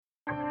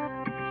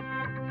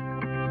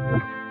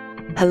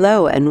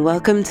Hello, and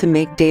welcome to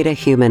Make Data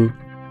Human.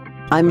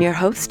 I'm your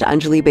host,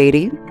 Anjali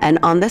Bedi, and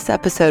on this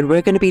episode,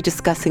 we're going to be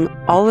discussing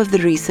all of the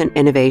recent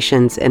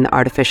innovations in the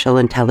artificial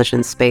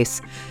intelligence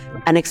space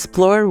and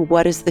explore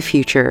what is the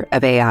future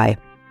of AI.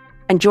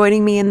 And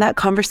joining me in that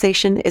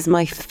conversation is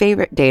my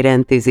favorite data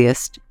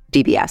enthusiast,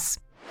 DBS.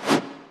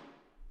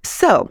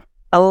 So,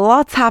 a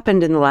lot's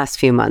happened in the last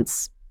few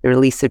months. The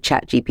release of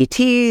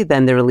ChatGPT,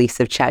 then the release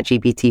of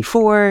ChatGPT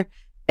 4,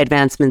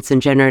 advancements in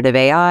generative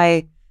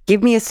AI.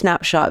 Give me a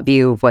snapshot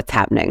view of what's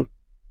happening.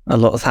 A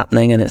lot is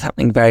happening, and it's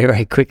happening very,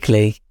 very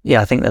quickly.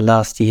 Yeah, I think the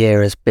last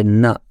year has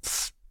been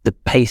nuts. The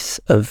pace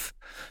of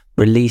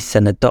release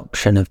and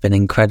adoption have been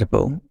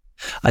incredible.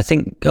 I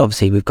think,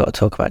 obviously, we've got to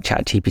talk about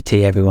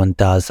ChatGPT. Everyone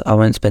does. I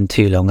won't spend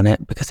too long on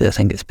it because I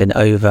think it's been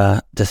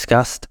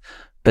over-discussed.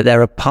 But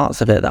there are parts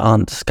of it that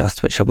aren't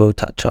discussed, which I will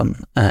touch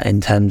on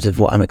in terms of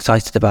what I'm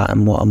excited about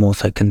and what I'm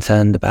also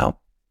concerned about.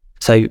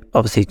 So,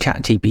 obviously,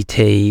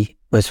 ChatGPT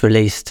was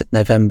released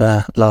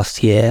November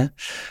last year.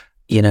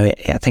 You know,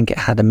 I think it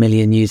had 1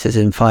 million users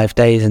in 5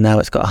 days, and now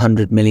it's got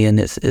 100 million.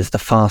 It's the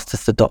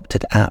fastest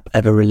adopted app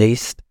ever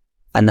released.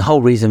 And the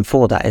whole reason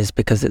for that is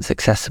because it's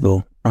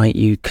accessible, right?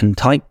 You can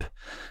type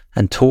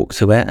and talk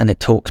to it, and it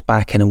talks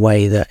back in a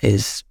way that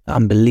is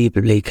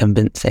unbelievably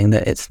convincing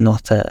that it's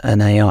not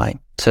an AI.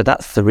 So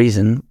that's the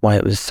reason why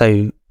it was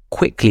so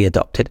quickly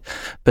adopted.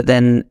 But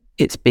then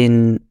it's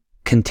been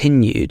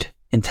continued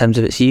in terms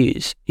of its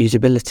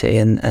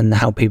usability and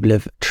how people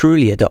have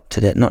truly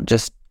adopted it, not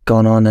just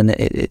gone on and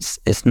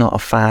it's not a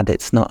fad,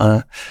 it's not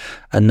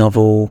a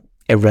novel,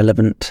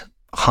 irrelevant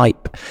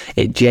hype.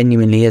 It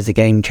genuinely is a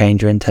game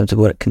changer in terms of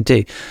what it can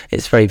do.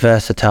 It's very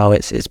versatile.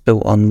 It's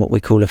built on what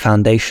we call a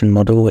foundation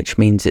model, which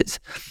means it's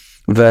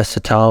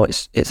versatile.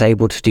 It's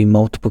able to do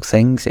multiple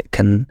things. It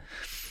can,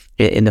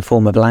 in the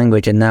form of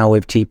language, and now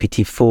with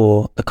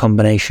GPT-4, a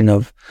combination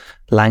of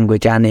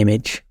language and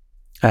image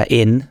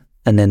in,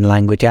 and then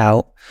language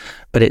out,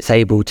 but it's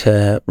able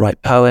to write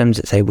poems,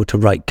 it's able to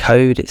write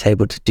code, it's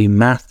able to do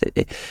math,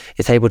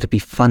 it's able to be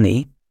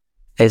funny,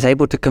 it's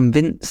able to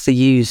convince the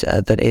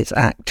user that it's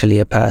actually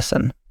a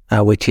person,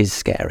 which is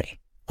scary.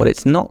 What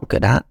it's not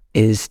good at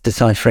is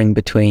deciphering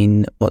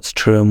between what's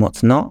true and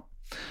what's not,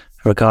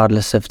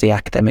 regardless of the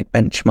academic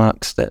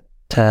benchmarks that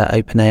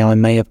OpenAI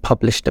may have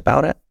published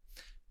about it.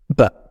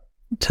 But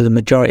to the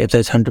majority of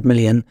those 100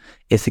 million,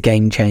 it's a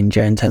game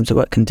changer in terms of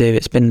what it can do.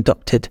 It's been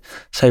adopted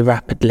so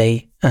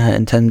rapidly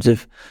in terms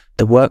of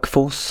the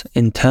workforce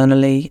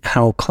internally,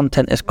 how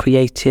content is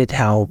created,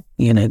 how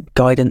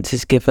guidance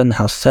is given,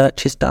 how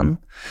search is done.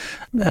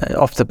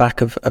 Off the back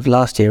of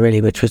last year,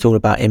 really, which was all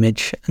about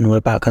image and all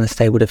about kind of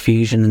Stable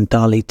Diffusion and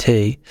DALL-E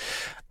 2.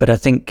 But I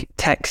think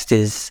text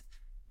is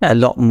a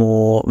lot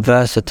more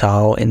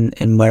versatile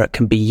in where it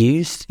can be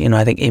used.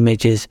 I think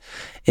image is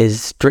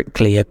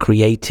strictly a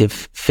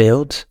creative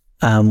field,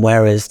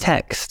 whereas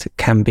text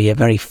can be a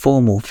very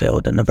formal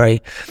field and a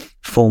very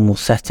formal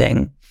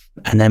setting.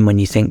 And then when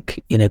you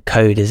think,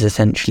 code is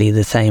essentially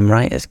the same,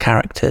 right, as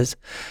characters.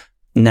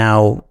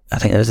 Now, I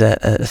think there was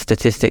a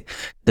statistic,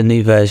 the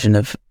new version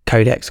of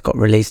Codex got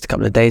released a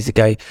couple of days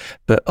ago,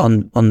 but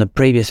on the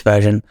previous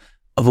version,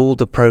 of all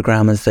the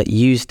programmers that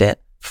used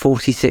it,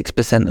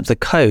 46% of the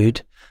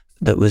code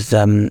that was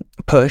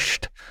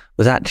pushed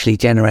was actually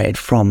generated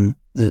from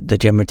the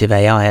generative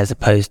AI as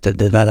opposed to the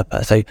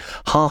developer. So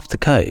half the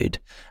code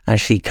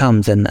actually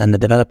comes and the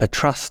developer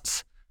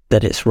trusts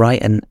that it's right,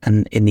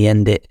 and in the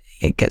end it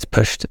gets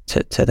pushed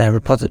to their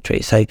repository.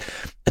 So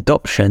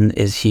adoption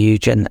is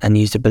huge, and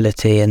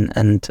usability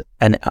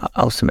and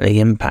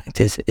ultimately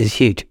impact is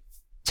huge.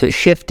 So it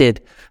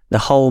shifted the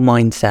whole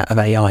mindset of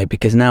AI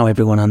because now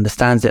everyone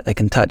understands it, they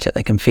can touch it,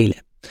 they can feel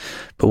it.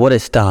 But what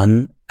it's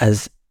done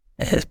has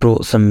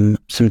brought some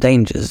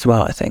dangers as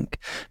well, I think.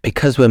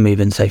 Because we're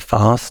moving so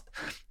fast,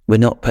 we're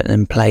not putting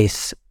in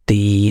place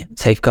the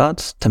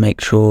safeguards to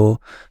make sure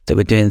that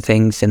we're doing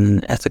things in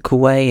an ethical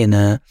way, in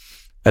a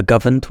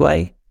governed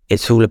way.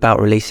 It's all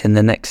about releasing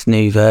the next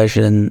new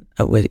version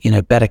with,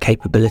 better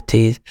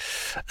capabilities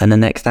and the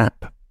next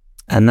app.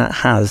 And that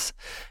has,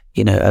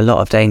 a lot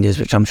of dangers,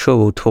 which I'm sure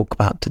we'll talk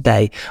about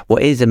today.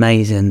 What is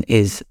amazing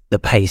is the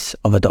pace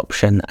of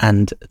adoption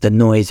and the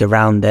noise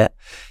around it.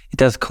 It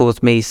does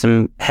cause me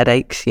some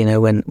headaches,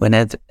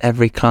 when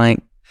every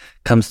client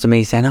comes to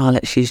me saying,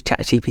 let's use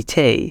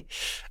ChatGPT.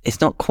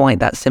 It's not quite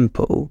that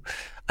simple.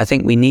 I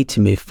think we need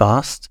to move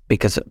fast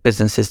because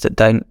businesses that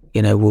don't,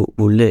 will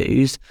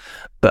lose,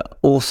 but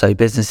also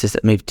businesses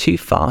that move too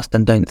fast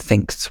and don't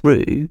think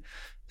through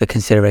the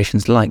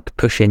considerations like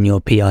pushing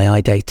your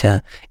PII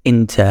data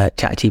into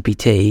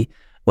ChatGPT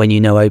when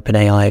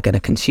OpenAI are going to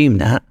consume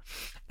that.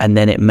 And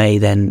then it may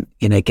then,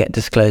 get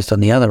disclosed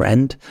on the other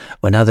end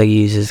when other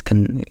users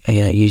can,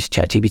 use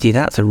ChatGPT.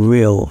 That's a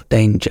real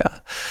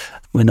danger.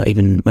 We're not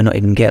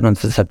even getting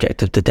onto the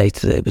subject of the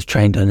data that it was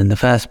trained on in the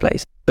first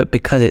place. But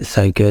because it's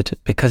so good,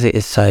 because it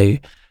is so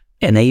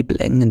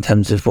enabling in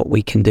terms of what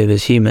we can do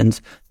as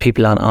humans,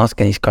 people aren't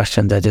asking these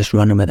questions, they're just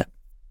running with it.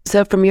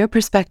 So from your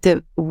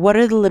perspective, what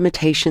are the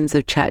limitations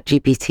of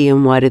ChatGPT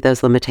and why do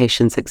those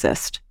limitations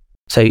exist?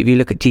 So if you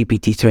look at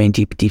GPT-3 and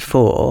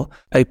GPT-4,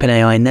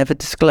 OpenAI never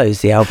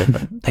disclosed the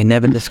algorithm. They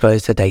never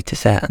disclosed the data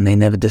set, and they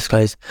never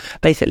disclosed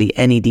basically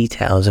any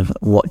details of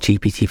what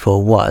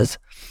GPT-4 was.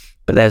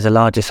 But there's a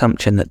large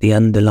assumption that the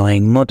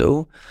underlying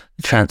model,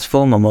 the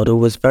transformer model,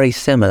 was very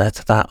similar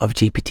to that of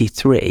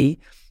GPT-3.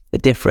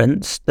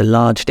 The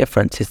large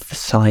difference is the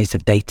size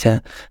of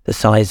data, the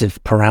size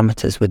of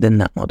parameters within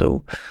that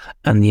model,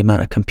 and the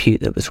amount of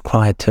compute that was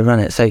required to run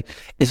it. So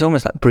it's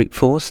almost like brute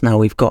force. Now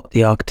we've got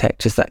the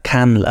architectures that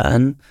can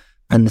learn,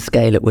 and the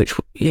scale at which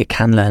it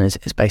can learn is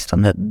based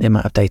on the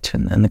amount of data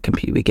and the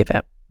compute we give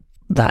it.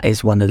 That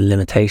is one of the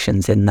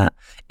limitations in that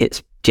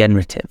it's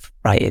generative,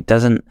 right?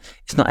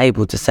 It's not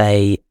able to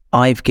say,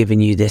 I've given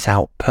you this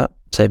output.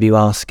 So if you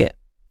ask it,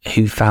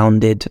 who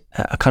founded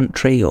a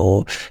country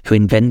or who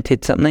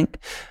invented something,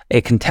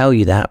 it can tell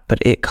you that, but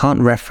it can't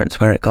reference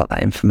where it got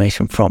that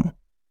information from.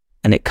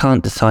 And it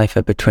can't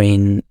decipher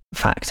between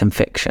fact and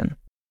fiction.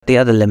 The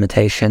other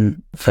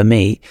limitation for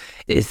me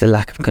is the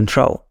lack of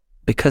control.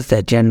 Because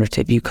they're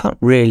generative, you can't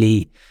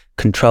really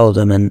control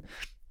them. And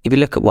if you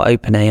look at what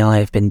OpenAI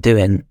have been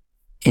doing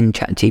in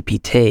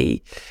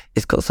ChatGPT,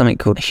 it's got something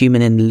called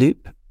human in the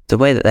loop. The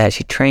way that they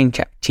actually trained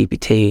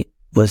ChatGPT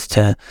was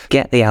to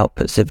get the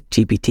outputs of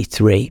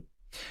GPT-3,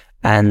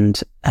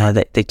 and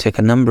they took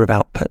a number of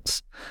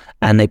outputs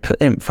and they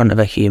put it in front of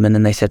a human,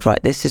 and they said,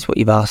 right, this is what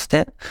you've asked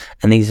it,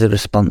 and these are the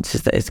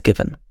responses that it's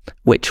given.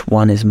 Which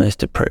one is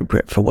most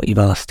appropriate for what you've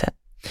asked it?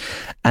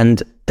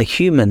 And the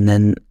human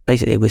then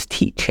basically was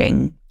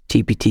teaching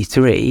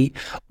GPT-3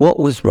 what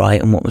was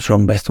right and what was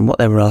wrong based on what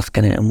they were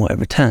asking it and what it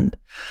returned.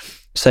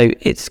 So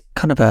it's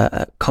kind of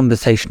a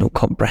conversational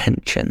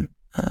comprehension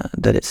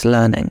that it's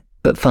learning.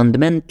 But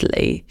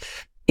fundamentally,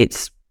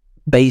 it's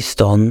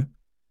based on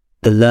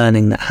the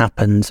learning that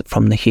happens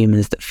from the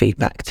humans that feed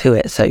back to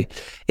it. So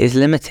it's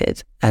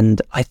limited. And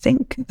I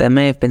think there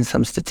may have been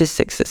some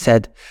statistics that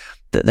said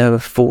that there were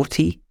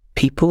 40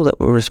 people that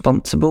were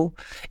responsible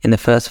in the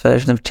first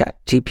version of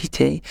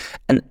ChatGPT.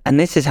 And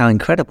this is how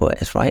incredible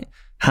it is, right?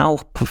 How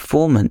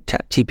performant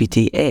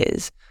ChatGPT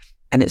is.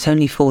 And it's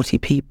only 40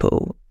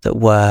 people that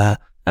were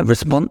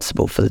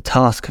responsible for the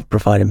task of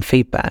providing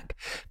feedback,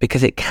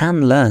 because it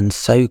can learn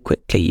so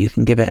quickly. You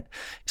can give it,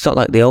 it's not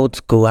like the old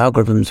school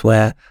algorithms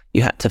where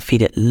you had to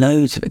feed it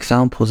loads of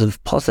examples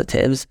of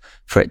positives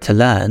for it to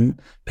learn,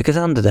 because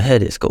under the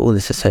hood it's got all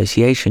this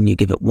association. You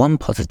give it one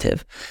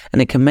positive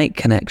and it can make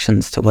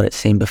connections to what it's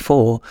seen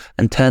before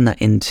and turn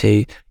that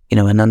into,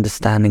 an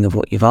understanding of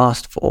what you've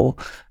asked for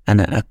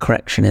and a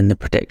correction in the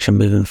prediction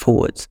moving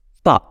forwards.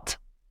 But,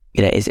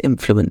 it's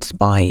influenced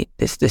by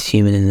this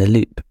human in the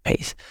loop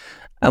piece.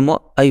 And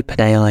what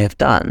OpenAI have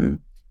done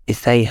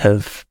is they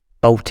have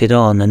bolted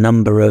on a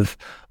number of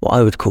what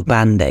I would call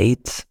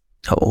band-aids,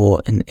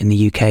 or in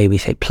the UK we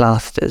say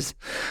plasters.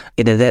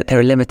 There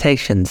are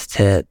limitations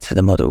to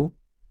the model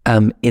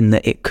in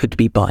that it could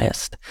be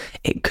biased,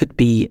 it could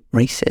be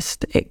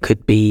racist, it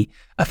could be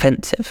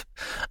offensive.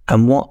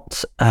 And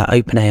what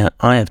OpenAI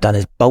have done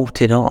is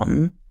bolted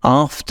on,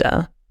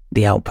 after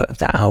the output of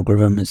that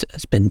algorithm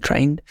has been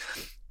trained,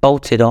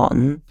 bolted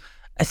on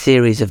a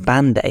series of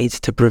band-aids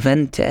to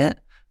prevent it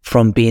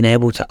from being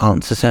able to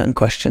answer certain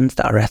questions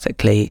that are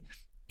ethically,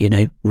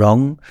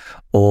 wrong,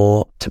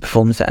 or to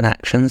perform certain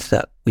actions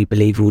that we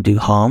believe will do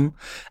harm.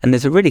 And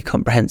there's a really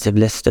comprehensive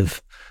list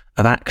of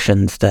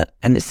actions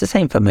and it's the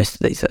same for most of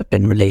these that have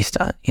been released.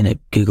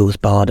 Google's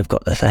Bard have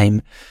got the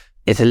same.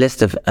 It's a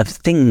list of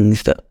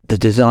things that the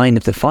design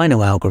of the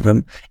final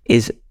algorithm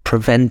is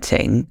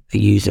preventing the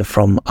user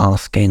from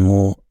asking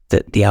or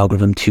the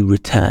algorithm to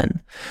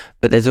return.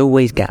 But there's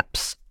always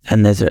gaps.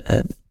 And there's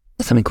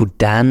something called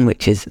DAN,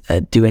 which is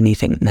Do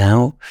Anything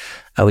Now,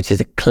 which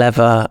is a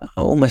clever,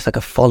 almost like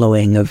a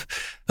following of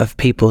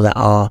people that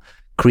are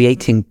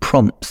creating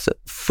prompts that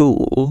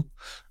fool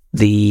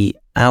the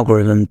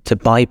algorithm to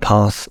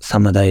bypass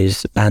some of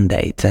those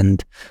band-aids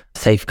and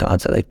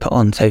safeguards that they put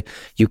on. So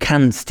you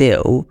can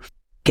still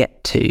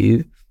get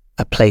to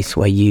a place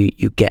where you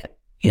get,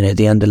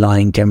 the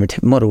underlying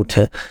generative model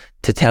to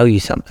tell you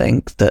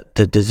something that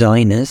the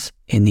designers,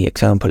 in the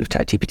example of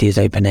ChatGPT as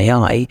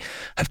OpenAI,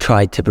 have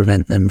tried to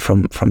prevent them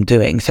from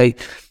doing. So,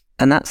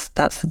 and that's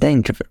the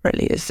danger of it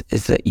really,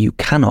 is that you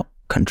cannot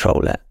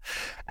control it.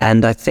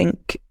 And I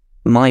think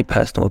my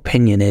personal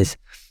opinion is,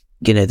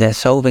 they're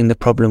solving the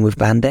problem with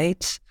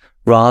band-aids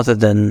rather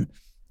than,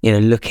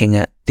 looking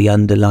at the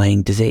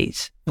underlying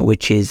disease,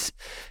 which is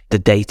the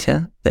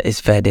data that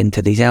is fed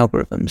into these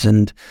algorithms.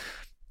 And,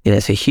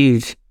 it's a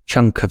huge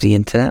chunk of the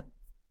internet.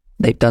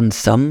 They've done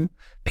some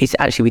piece.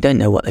 Actually, we don't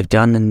know what they've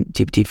done in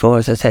GPT-4,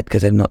 as I said,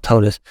 because they've not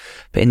told us.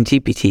 But in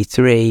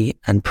GPT-3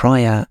 and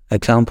prior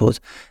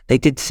examples, they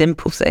did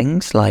simple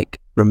things like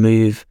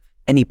remove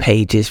any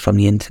pages from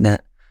the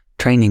internet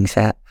training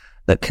set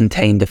that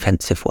contained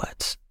offensive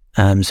words.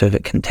 So if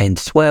it contained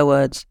swear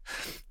words,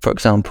 for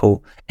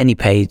example, any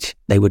page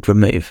they would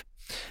remove.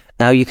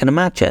 Now you can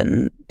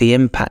imagine the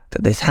impact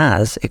that this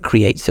has. It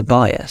creates a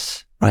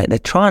bias, right? They're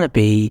trying to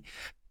be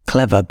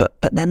clever, but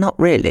they're not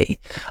really.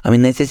 I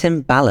mean, there's this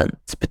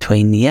imbalance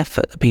between the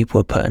effort that people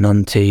are putting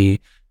onto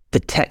the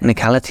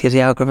technicality of the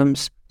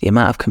algorithms, the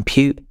amount of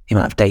compute, the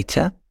amount of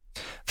data,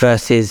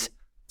 versus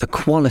the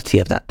quality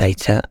of that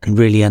data and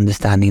really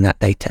understanding that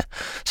data.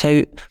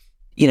 So,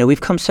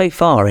 we've come so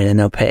far in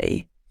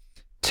NLP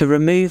to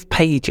remove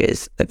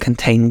pages that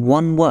contain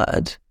one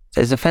word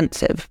that is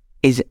offensive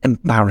is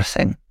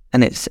embarrassing.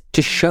 And it's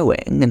just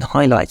showing and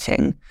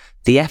highlighting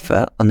the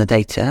effort on the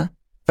data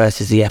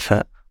versus the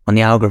effort on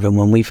the algorithm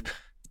when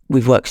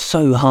we've worked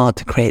so hard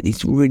to create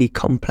these really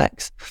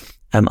complex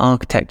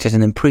architectures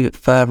and improve it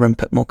further and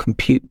put more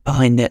compute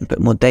behind it and put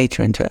more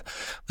data into it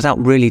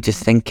without really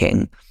just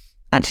thinking,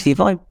 actually, if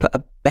I put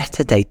a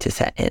better data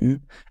set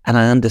in and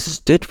I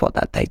understood what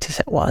that data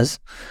set was,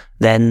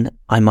 then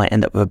I might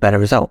end up with a better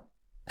result.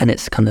 And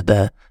it's kind of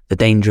the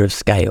danger of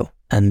scale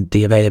and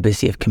the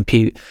availability of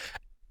compute.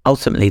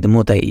 Ultimately, the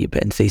more data you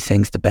put into these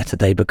things, the better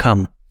they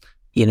become.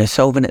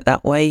 Solving it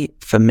that way,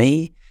 for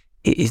me,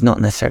 it is not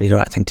necessarily the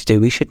right thing to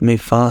do. We should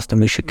move fast and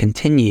we should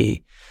continue,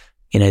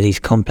 these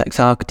complex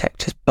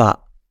architectures,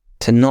 but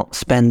to not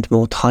spend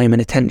more time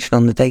and attention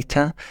on the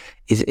data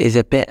is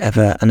a bit of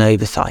an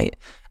oversight.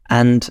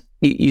 And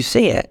you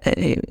see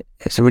it.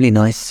 It's a really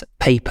nice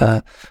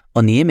paper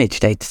on the image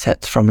data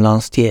sets from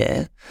last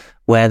year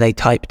where they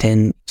typed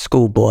in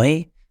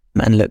schoolboy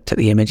and looked at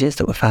the images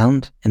that were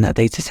found in that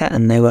data set.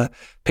 And they were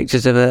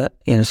pictures of a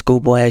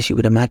schoolboy, as you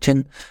would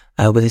imagine,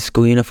 with his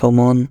school uniform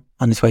on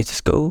his way to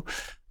school.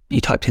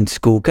 You typed in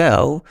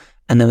schoolgirl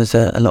and there was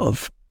a lot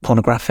of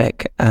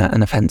pornographic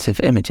and offensive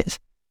images.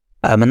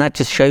 And that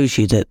just shows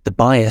you that the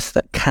bias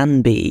that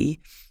can be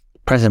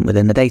present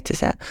within the data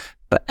set.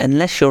 But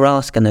unless you're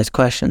asking those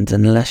questions,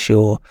 and unless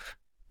you're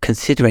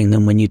considering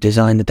them when you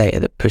design the data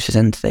that pushes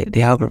into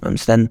the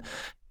algorithms, then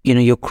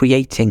you're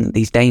creating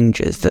these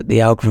dangers that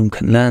the algorithm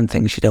can learn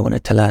things you don't want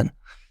it to learn.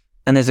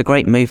 And there's a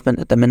great movement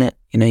at the minute.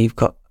 You've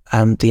got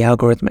the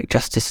Algorithmic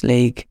Justice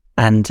League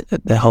and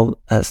the whole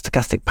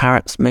stochastic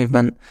parrots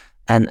movement.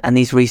 And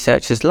these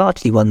researchers,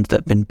 largely ones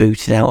that have been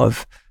booted out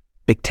of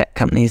big tech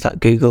companies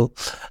like Google,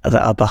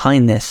 that are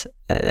behind this.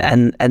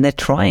 And they're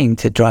trying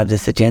to drive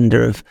this agenda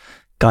of,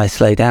 guys,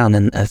 slow down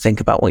and think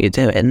about what you're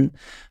doing.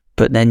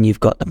 But then you've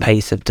got the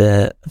pace of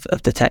the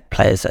tech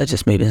players that are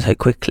just moving so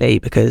quickly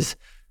because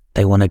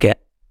they want to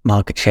get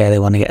market share, they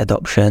want to get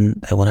adoption,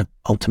 they want to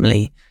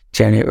ultimately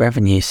generate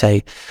revenue.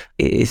 So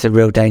it's a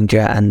real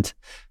danger. And,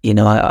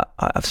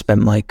 I've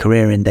spent my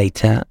career in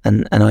data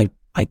and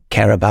I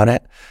care about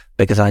it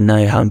because I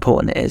know how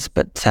important it is,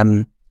 but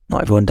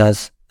not everyone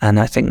does. And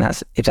I think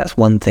if that's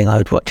one thing I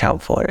would watch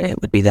out for,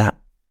 it would be that.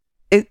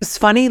 It's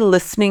funny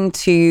listening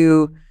to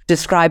you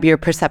describe your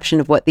perception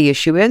of what the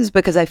issue is,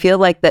 because I feel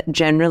like that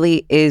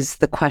generally is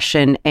the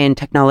question in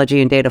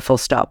technology and data full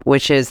stop,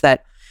 which is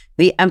that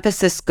the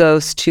emphasis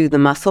goes to the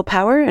muscle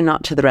power and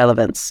not to the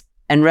relevance.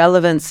 And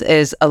relevance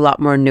is a lot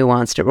more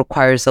nuanced. It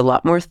requires a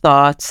lot more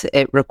thought.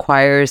 It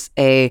requires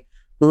a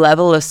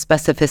level of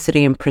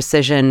specificity and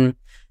precision,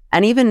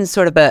 and even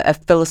sort of a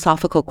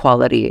philosophical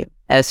quality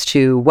as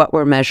to what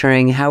we're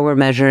measuring, how we're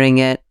measuring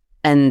it,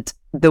 and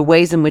the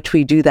ways in which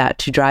we do that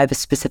to drive a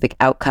specific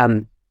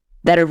outcome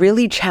that are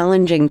really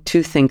challenging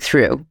to think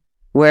through.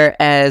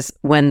 Whereas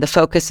when the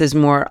focus is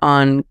more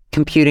on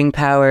computing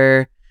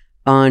power,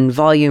 on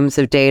volumes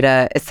of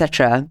data,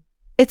 etc.,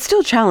 it's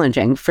still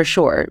challenging for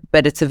sure,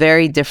 but it's a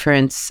very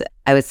different,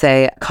 I would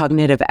say,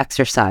 cognitive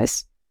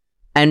exercise.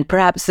 And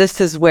perhaps this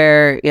is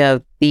where,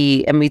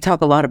 and we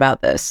talk a lot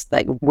about this,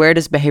 like, where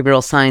does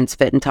behavioral science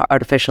fit into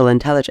artificial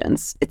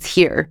intelligence? It's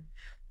here,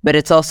 but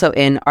it's also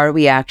in, are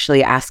we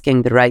actually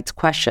asking the right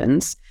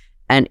questions?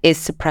 And is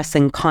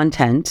suppressing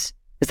content,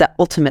 because that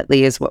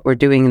ultimately is what we're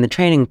doing in the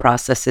training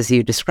process, as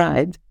you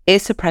described,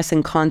 is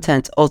suppressing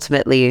content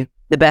ultimately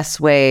the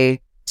best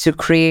way to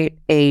create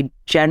a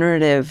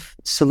generative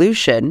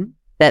solution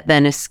that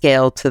then is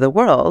scaled to the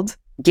world,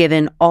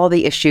 given all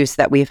the issues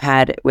that we've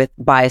had with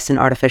bias in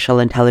artificial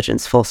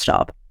intelligence, full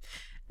stop.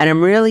 And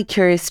I'm really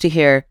curious to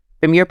hear,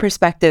 from your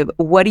perspective,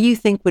 what do you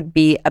think would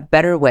be a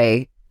better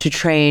way to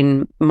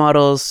train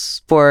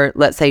models for,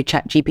 let's say,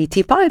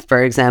 ChatGPT-5,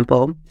 for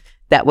example,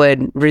 that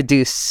would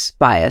reduce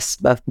bias,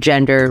 both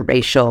gender,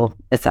 racial,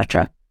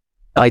 etc.?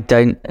 I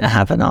don't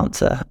have an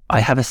answer. I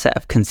have a set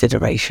of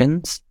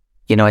considerations.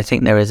 I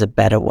think there is a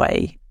better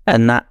way.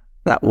 And that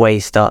way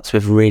starts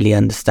with really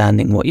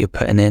understanding what you're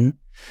putting in.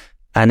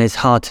 And it's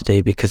hard to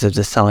do because of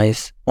the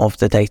size of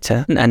the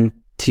data. And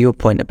to your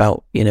point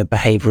about,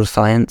 behavioral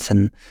science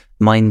and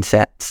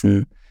mindsets.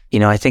 And,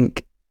 I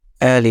think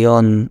early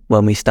on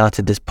when we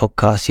started this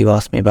podcast, you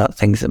asked me about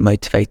things that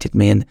motivated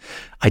me. And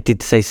I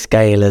did say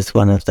scale as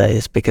one of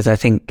those, because I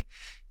think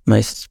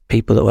most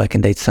people that work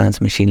in data science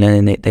and machine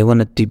learning, they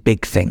want to do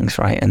big things,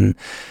 right? And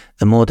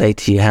the more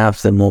data you have,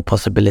 the more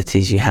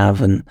possibilities you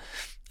have. And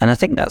I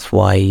think that's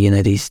why,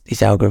 these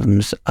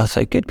algorithms are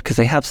so good, because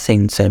they have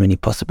seen so many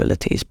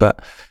possibilities.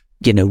 But,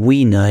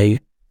 we know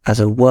as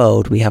a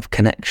world, we have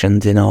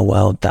connections in our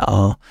world that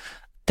are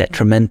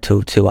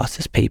detrimental to us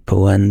as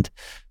people and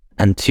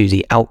to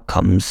the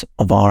outcomes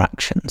of our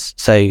actions.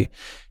 So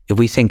if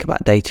we think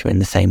about data in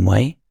the same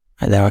way,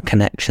 there are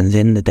connections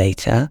in the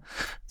data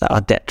that are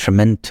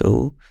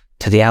detrimental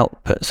to the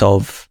outputs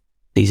of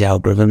these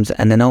algorithms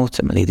and then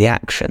ultimately the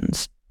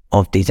actions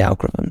of these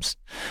algorithms.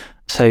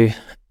 So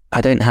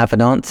I don't have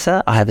an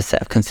answer. I have a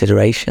set of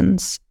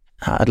considerations.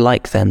 I'd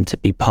like them to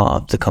be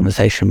part of the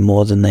conversation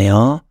more than they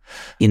are.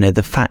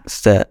 The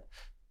facts that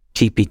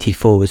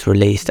GPT-4 was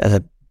released as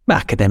an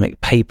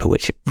academic paper,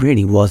 which it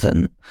really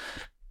wasn't,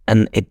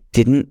 and it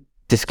didn't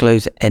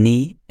disclose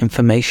any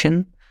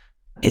information,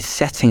 is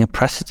setting a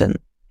precedent.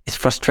 It's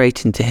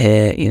frustrating to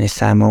hear,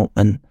 Sam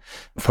Altman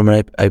from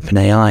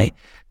OpenAI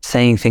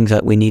saying things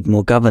like we need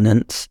more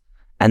governance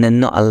and then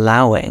not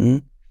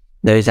allowing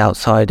those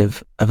outside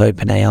of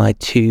OpenAI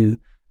to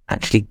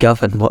actually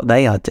govern what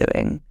they are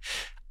doing.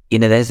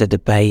 There's a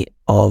debate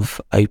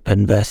of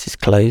open versus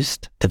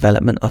closed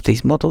development of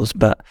these models,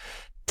 but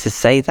to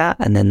say that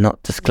and then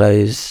not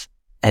disclose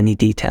any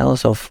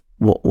details of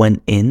what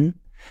went in,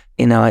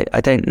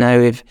 I don't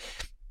know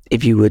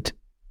if you would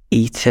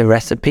eat a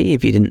recipe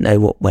if you didn't know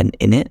what went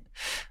in it.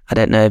 I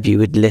don't know if you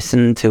would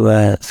listen to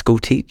a school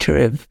teacher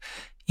if,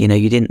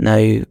 you didn't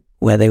know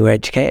where they were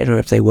educated or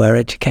if they were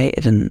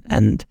educated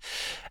and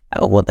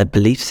or what their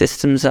belief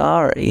systems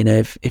are.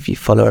 If you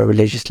follow a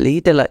religious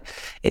leader,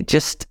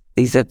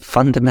 these are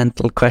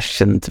fundamental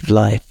questions of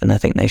life, and I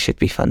think they should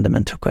be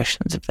fundamental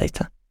questions of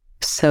data.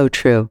 So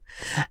true.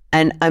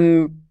 And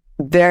I'm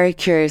very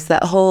curious,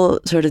 that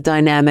whole sort of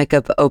dynamic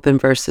of open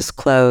versus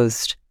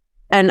closed.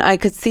 And I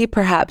could see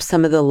perhaps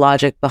some of the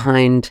logic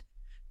behind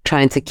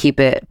trying to keep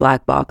it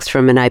black box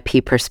from an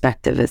IP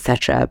perspective,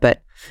 etc.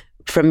 But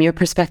from your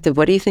perspective,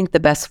 what do you think the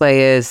best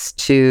way is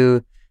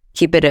to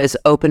keep it as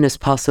open as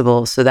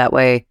possible so that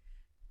way,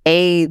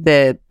 A,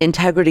 the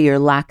integrity or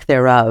lack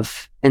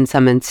thereof in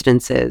some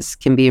instances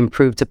can be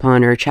improved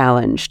upon or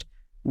challenged,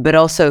 but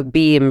also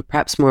B, and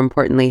perhaps more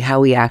importantly, how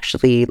we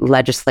actually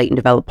legislate and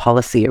develop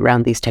policy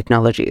around these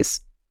technologies?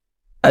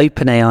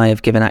 OpenAI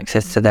have given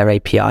access to their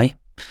API,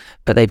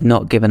 but they've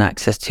not given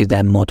access to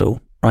their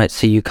model, right?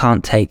 So you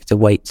can't take the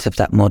weights of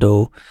that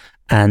model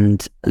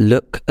and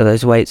look at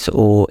those weights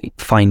or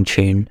fine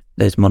tune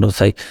those models.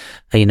 So,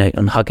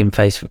 on Hugging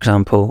Face, for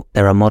example,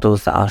 there are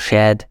models that are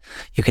shared.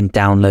 You can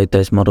download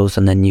those models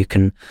and then you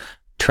can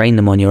train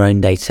them on your own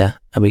data.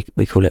 And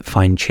we call it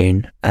fine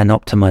tune and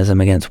optimize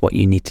them against what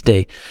you need to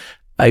do.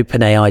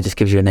 OpenAI just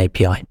gives you an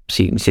API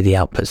so you can see the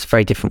outputs.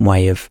 Very different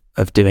way of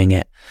doing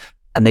it.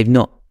 And they've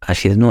not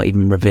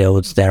even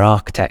revealed their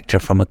architecture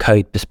from a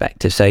code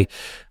perspective. So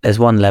there's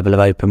one level of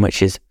open,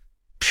 which is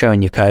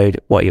showing your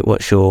code,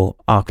 what's your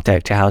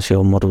architecture, how's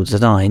your model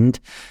designed.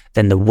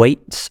 Then the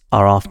weights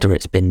are after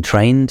it's been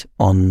trained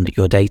on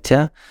your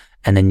data,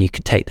 and then you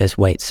can take those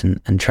weights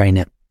and train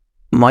it.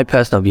 My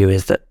personal view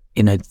is that,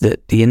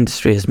 the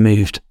industry has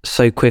moved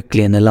so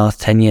quickly in the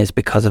last 10 years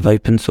because of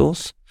open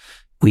source.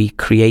 We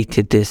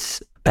created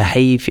this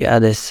behavior,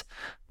 this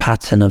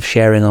pattern of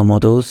sharing our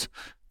models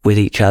with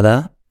each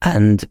other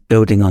and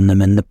building on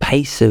them. And the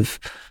pace of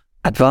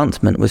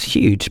advancement was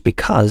huge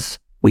because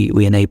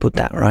we enabled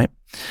that, right?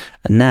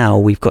 And now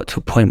we've got to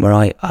a point where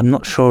I'm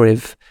not sure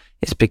if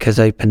it's because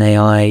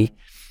OpenAI,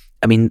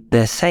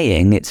 they're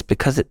saying it's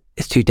because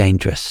it's too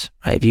dangerous,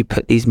 right? If you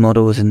put these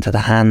models into the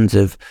hands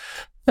of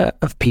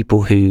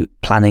people who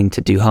planning to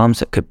do harm,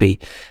 so it could be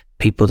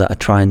people that are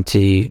trying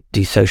to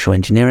do social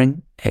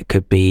engineering, it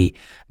could be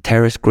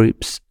terrorist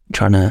groups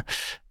trying to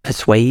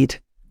persuade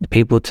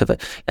people to,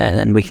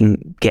 and we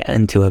can get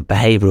into a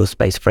behavioral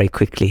space very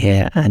quickly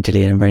here,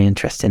 Anjali, in a very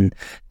interesting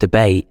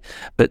debate.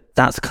 But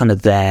that's kind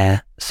of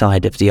their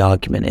side of the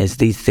argument, is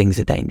these things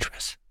are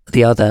dangerous.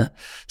 The other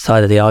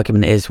side of the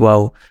argument is,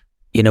 well,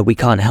 we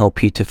can't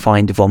help you to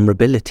find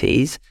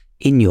vulnerabilities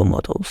in your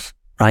models,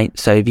 right?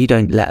 So if you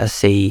don't let us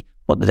see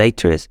what the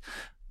data is,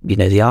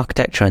 the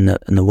architecture and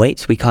the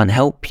weights, we can't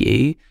help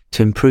you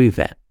to improve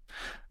it.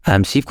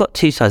 So you've got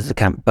two sides of the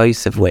camp,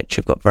 both of which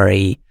have got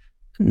very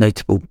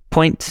notable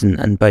points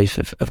and both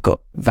have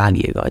got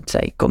value, I'd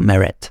say, got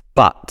merit.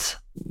 But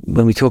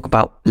when we talk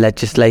about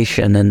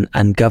legislation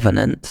and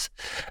governance,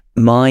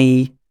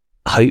 my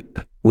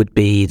hope would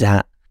be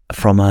that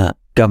from a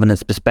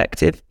governance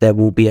perspective, there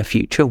will be a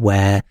future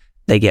where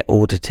they get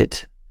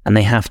audited and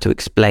they have to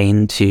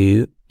explain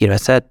to a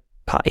third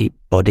party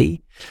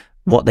body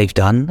what they've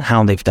done,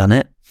 how they've done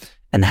it,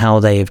 and how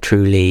they have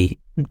truly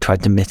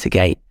tried to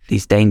mitigate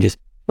these dangers.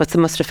 What's the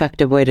most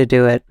effective way to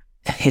do it?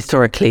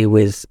 Historically,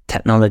 with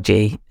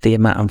technology, the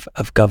amount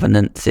of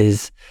governance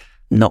is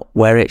not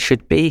where it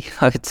should be,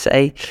 I would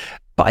say.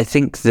 But I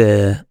think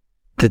the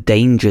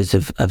dangers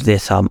of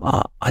this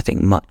are, I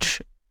think,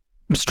 much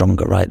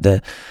stronger, right?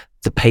 The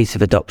pace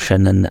of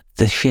adoption and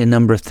the sheer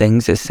number of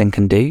things this thing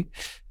can do,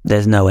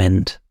 there's no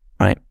end,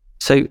 right?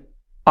 So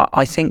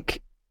I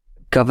think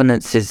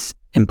governance is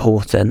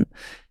important.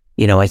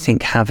 I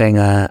think having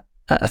a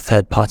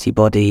third-party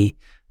body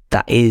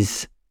that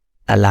is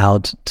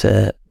allowed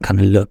to kind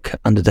of look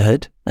under the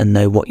hood and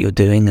know what you're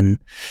doing and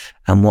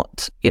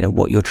what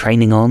you're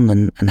training on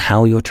and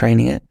how you're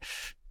training it,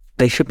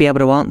 they should be able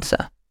to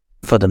answer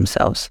for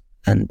themselves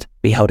and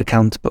be held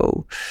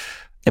accountable.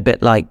 A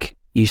bit like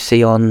you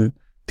see on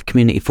the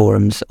community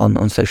forums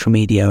on social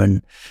media,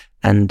 and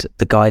and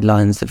the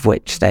guidelines of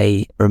which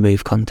they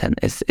remove content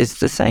is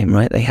the same,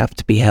 right? They have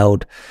to be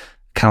held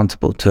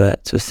accountable to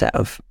a set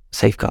of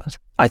safeguards.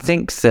 I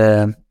think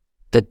the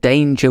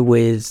danger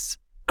with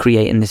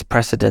creating this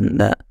precedent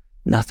that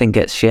nothing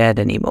gets shared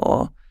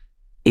anymore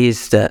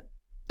is that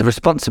the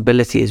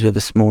responsibility is with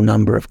a small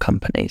number of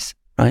companies,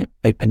 right?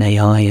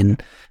 OpenAI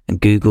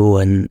and Google,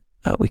 and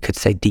we could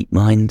say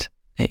DeepMind,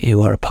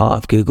 who are a part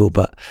of Google,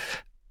 but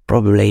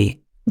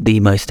probably the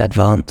most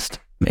advanced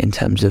in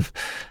terms of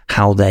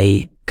how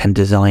they can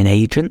design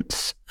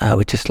agents,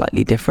 which are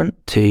slightly different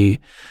to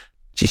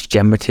just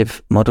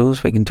generative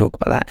models. We can talk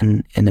about that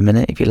in a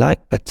minute if you like.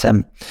 But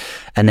and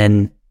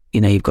then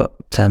you've got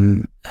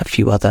a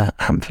few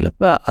handful of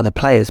other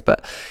players.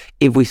 But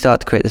if we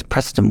start to create this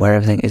precedent where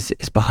everything is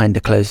behind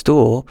a closed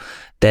door,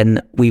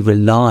 then we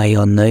rely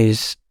on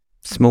those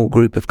small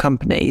group of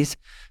companies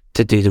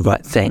to do the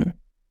right thing.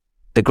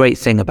 The great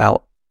thing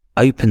about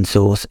open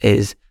source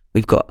is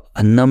we've got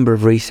a number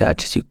of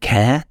researchers who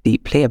care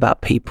deeply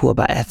about people,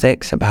 about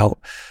ethics, about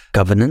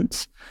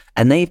governance,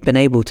 and they've been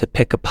able to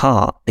pick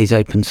apart these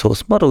open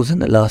source models in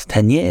the last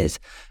 10 years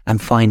and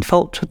find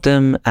fault with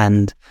them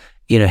and,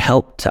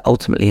 help to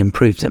ultimately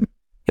improve them.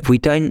 If we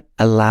don't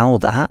allow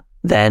that,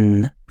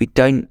 then we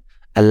don't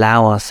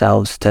allow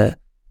ourselves to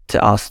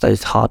ask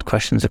those hard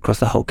questions across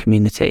the whole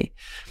community.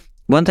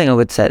 One thing I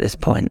would say at this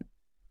point,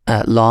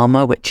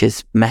 Llama, which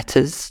is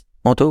Meta's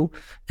model,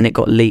 and it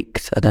got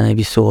leaked. I don't know if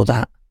you saw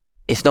that.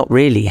 It's not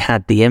really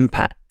had the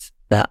impact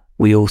that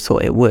we all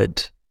thought it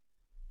would.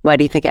 Why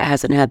do you think it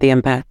hasn't had the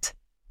impact?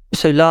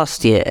 So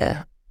last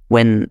year,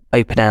 when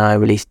OpenAI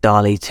released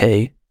DALL-E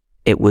 2,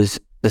 it was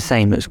the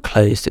same. It was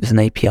closed. It was an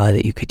API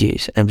that you could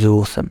use, and it was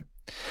awesome.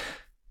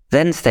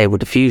 Then Stable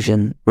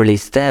Diffusion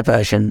released their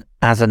version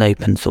as an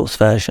open source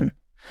version.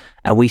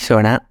 And we saw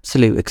an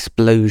absolute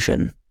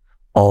explosion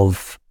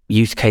of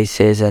use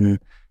cases and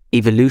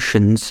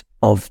evolutions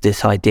of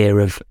this idea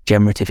of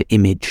generative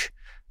image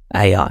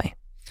AI.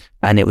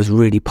 And it was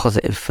really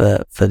positive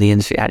for the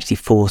industry. It actually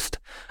forced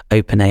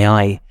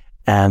OpenAI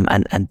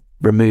and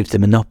removed the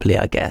monopoly,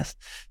 I guess.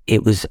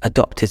 It was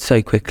adopted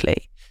so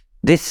quickly.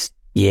 This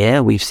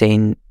year, we've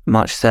seen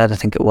March 3rd, I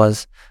think it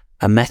was,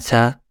 a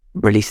Meta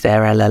released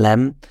their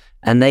LLM,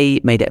 and they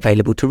made it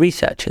available to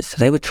researchers. So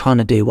they were trying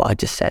to do what I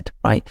just said,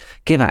 right?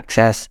 Give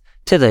access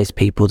to those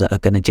people that are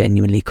going to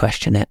genuinely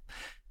question it.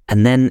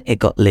 And then it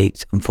got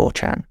leaked on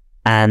 4chan.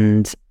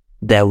 And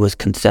there was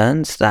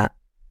concerns that,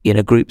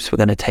 groups were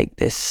going to take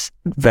this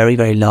very,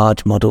 very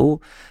large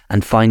model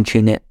and fine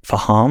tune it for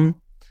harm.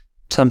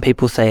 Some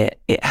people say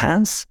it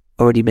has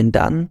already been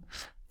done.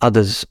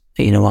 Others,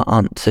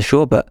 aren't so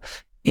sure, but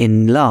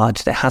in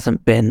large, there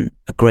hasn't been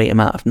a great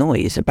amount of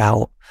noise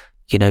about,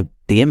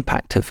 the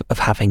impact of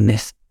having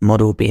this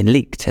model being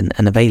leaked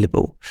and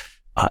available.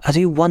 I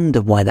do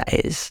wonder why that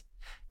is.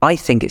 I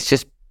think it's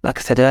just, like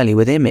I said earlier,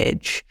 with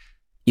image,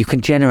 you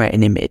can generate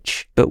an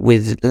image, but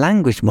with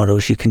language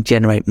models, you can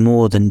generate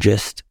more than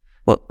just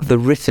the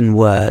written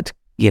word,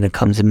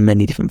 comes in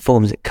many different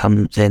forms. It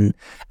comes in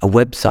a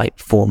website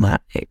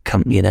format. It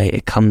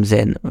comes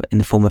in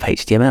the form of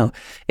HTML.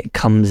 It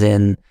comes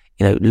in,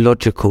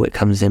 logical. It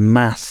comes in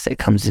maths. It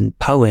comes in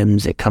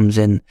poems. It comes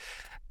in,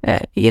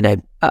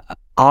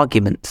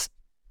 arguments.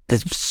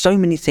 There's so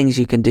many things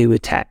you can do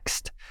with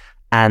text.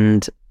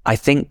 And I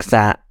think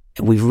that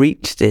we've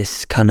reached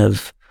this kind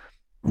of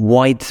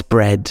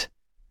widespread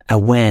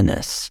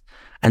awareness.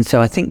 And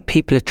so I think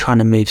people are trying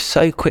to move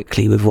so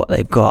quickly with what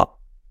they've got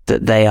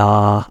that they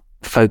are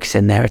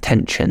focusing their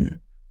attention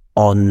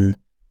on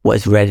what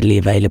is readily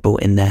available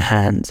in their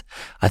hands.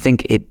 I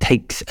think it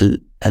takes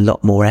a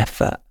lot more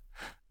effort.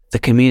 The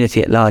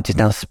community at large is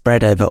now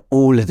spread over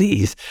all of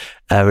these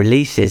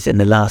releases in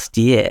the last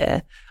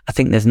year. I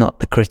think there's not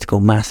the critical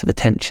mass of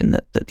attention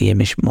that the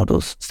image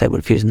models Stable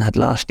Diffusion had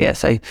last year.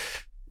 So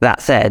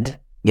that said,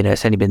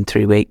 it's only been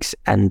 3 weeks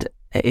and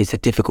it is a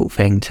difficult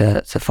thing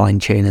to fine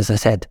tune. As I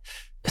said,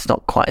 it's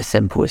not quite as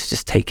simple as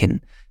just taking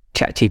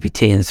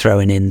ChatGPT and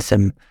throwing in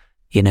some,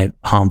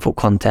 harmful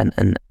content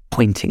and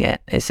pointing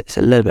it. It's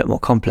a little bit more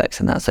complex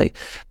than that. So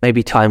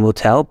maybe time will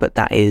tell, but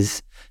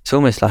it's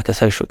almost like a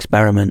social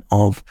experiment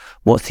of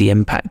what's the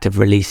impact of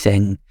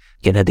releasing,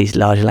 these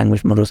large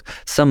language models.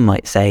 Some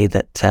might say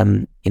that,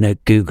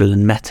 Google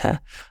and Meta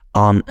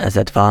aren't as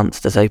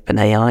advanced as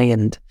OpenAI,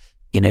 and,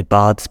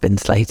 Bard's been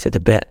slated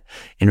a bit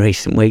in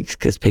recent weeks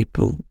because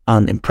people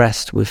aren't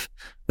impressed with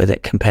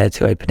it compared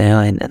to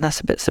OpenAI. And that's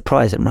a bit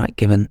surprising, right?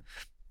 Given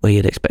where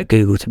you'd expect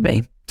Google to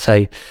be.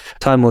 So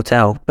time will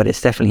tell, but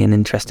it's definitely an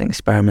interesting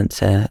experiment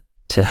to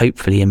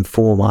hopefully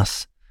inform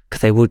us,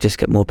 because they will just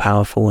get more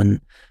powerful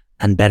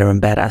and better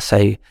and better.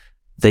 So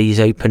these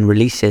open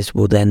releases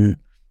will then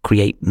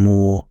create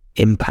more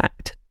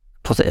impact,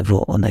 positive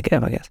or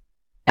negative, I guess.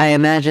 I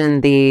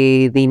imagine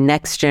the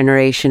next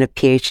generation of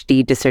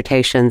PhD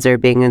dissertations are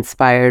being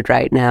inspired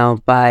right now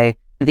by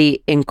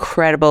the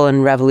incredible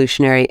and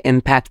revolutionary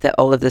impact that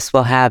all of this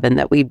will have, and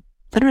that we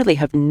literally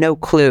have no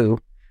clue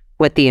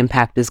what the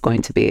impact is going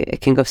to be.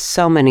 It can go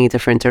so many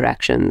different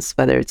directions,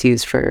 whether it's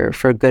used for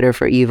good or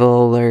for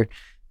evil, or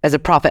as a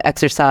profit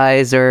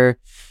exercise or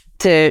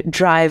to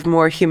drive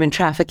more human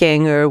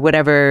trafficking or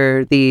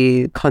whatever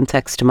the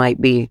context might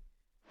be.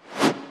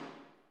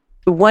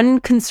 One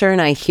concern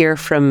I hear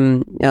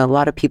from a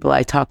lot of people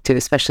I talk to,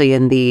 especially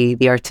in the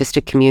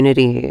artistic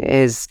community,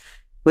 is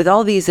with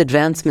all these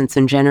advancements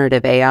in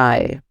generative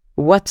AI,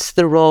 what's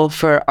the role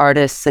for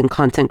artists and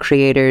content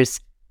creators,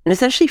 and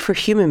essentially for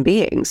human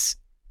beings?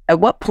 At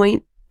what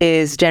point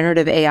is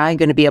generative AI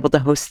going to be able to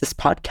host this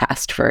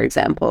podcast, for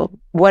example?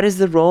 What is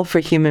the role for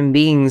human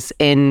beings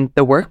in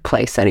the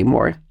workplace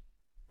anymore?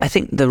 I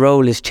think the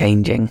role is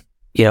changing.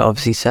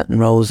 Obviously certain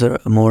roles are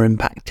more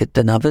impacted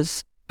than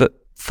others, but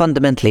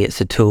fundamentally it's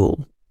a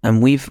tool.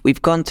 And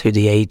we've gone through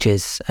the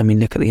ages. I mean,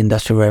 look at the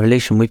Industrial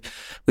Revolution.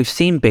 We've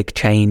seen big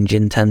change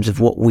in terms of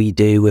what we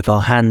do with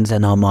our hands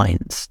and our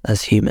minds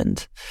as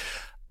humans.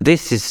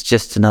 This is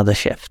just another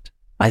shift.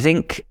 I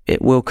think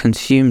it will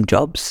consume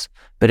jobs,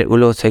 but it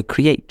will also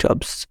create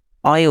jobs.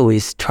 I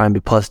always try and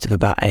be positive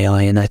about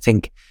AI, and I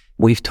think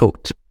we've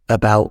talked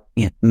about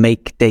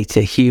make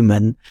data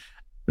human,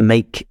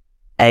 make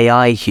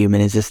AI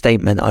human is a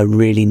statement I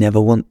really never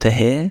want to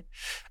hear,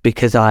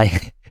 because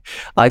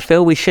I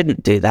feel we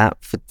shouldn't do that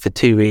for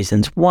two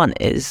reasons. One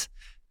is,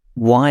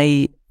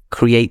 why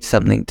create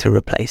something to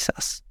replace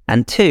us?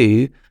 And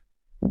two,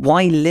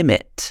 why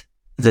limit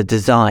the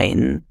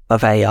design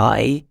of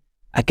AI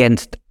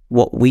against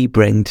what we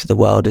bring to the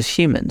world as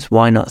humans?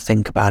 Why not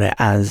think about it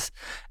as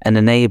an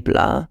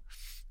enabler,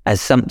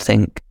 as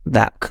something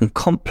that can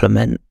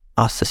complement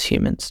us as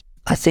humans?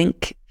 I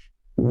think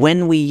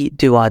when we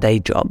do our day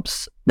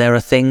jobs, there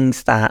are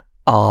things that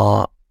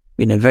are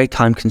very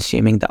time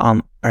consuming that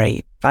aren't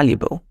very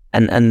valuable.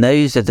 And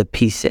those are the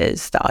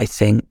pieces that I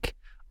think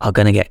are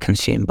going to get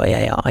consumed by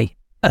AI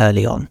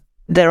early on.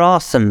 There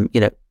are some,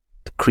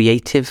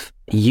 creative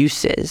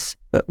uses,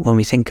 but when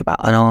we think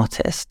about an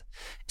artist,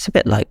 it's a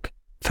bit like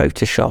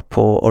Photoshop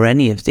or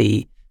any of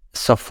the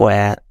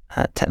software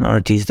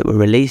technologies that were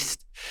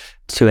released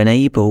to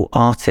enable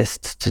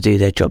artists to do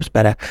their jobs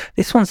better.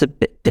 This one's a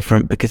bit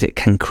different because it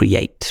can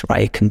create,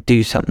 right? It can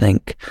do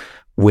something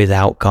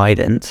without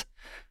guidance.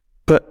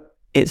 But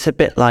it's a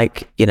bit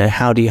like,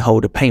 how do you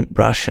hold a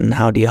paintbrush and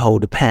how do you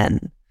hold a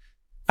pen?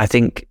 I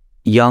think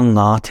young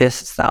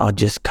artists that are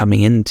just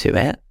coming into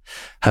it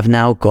have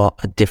now got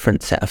a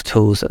different set of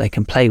tools that they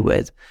can play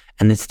with.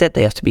 And instead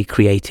they have to be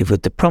creative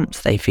with the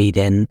prompts they feed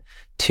in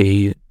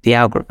to the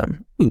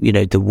algorithm,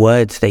 the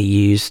words they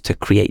use to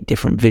create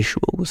different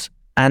visuals.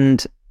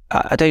 And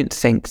I don't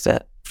think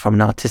that from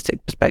an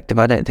artistic perspective,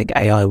 I don't think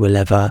AI will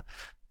ever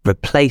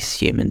replace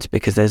humans,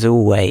 because there's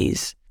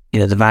always,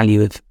 the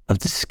value of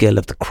the skill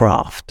of the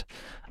craft.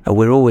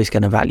 We're always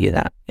going to value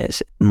that.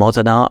 It's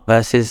modern art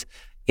versus,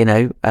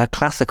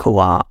 classical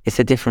art. It's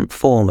a different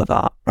form of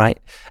art, right?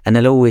 And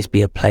there'll always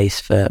be a place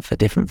for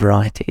different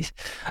varieties.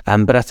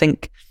 But I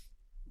think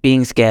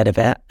being scared of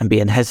it and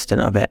being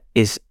hesitant of it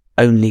is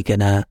only going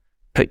to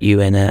put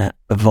you in a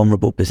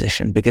vulnerable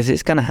position, because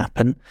it's going to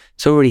happen.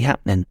 It's already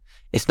happening.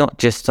 It's not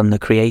just on the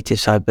creative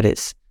side, but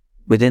it's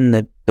within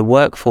the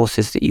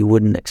workforces that you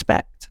wouldn't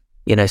expect.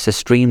 So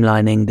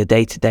streamlining the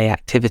day-to-day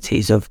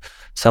activities of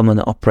someone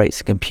that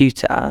operates a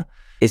computer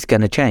is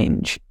going to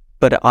change.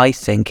 But I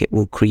think it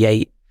will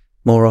create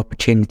more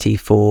opportunity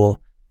for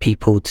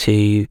people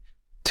to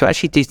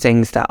actually do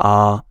things that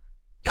are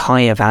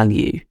higher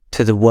value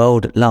to the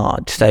world at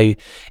large. So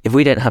if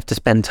we don't have to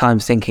spend time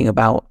thinking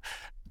about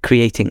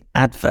creating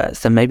adverts,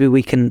 then maybe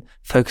we can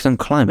focus on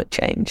climate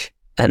change,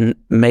 and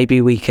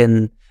maybe we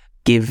can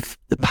give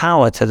the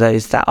power to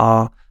those that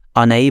are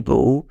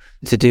unable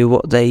to do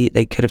what they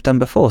could have done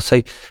before.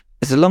 So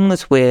as long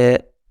as we're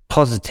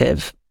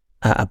positive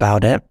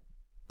about it,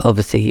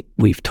 obviously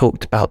we've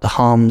talked about the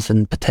harms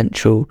and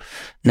potential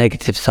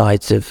negative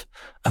sides of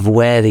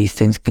where these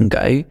things can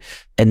go.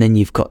 And then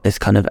you've got this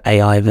kind of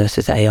AI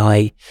versus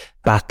AI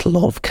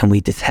battle of, can we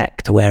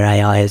detect where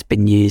AI has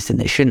been used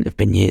and it shouldn't have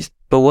been used?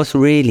 But what's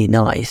really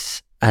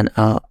nice, and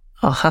I'll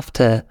have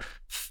to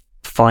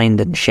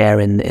find and share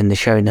in the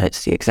show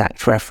notes the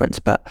exact reference,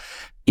 but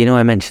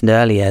I mentioned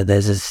earlier,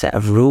 there's a set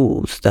of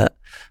rules that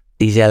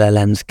these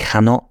LLMs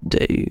cannot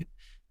do.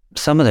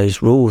 Some of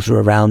those rules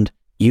are around,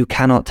 you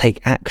cannot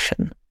take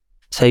action.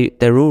 So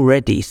they're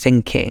already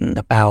thinking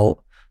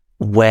about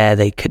where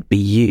they could be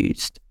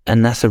used.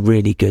 And that's a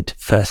really good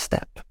first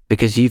step,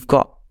 because you've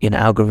got,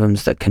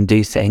 algorithms that can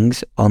do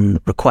things on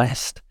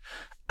request,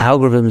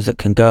 algorithms that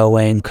can go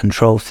away and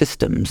control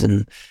systems.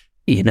 And,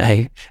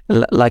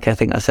 like I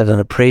think I said on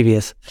a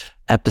previous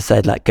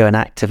episode, like go and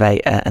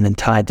activate an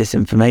entire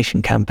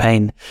disinformation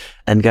campaign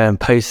and go and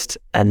post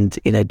and,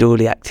 do all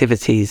the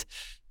activities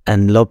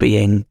and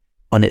lobbying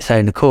on its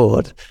own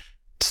accord.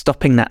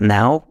 Stopping that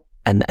now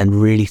and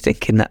really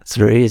thinking that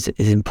through is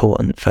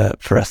important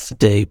for us to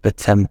do.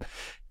 But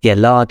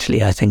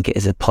largely I think it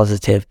is a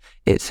positive.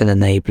 It's an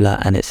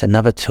enabler and it's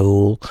another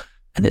tool,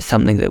 and it's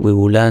something that we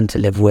will learn to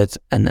live with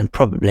and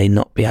probably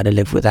not be able to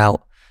live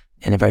without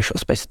in a very short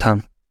space of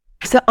time.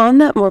 So on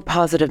that more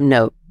positive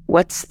note,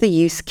 what's the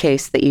use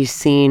case that you've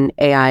seen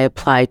AI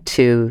applied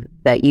to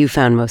that you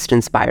found most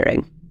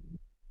inspiring?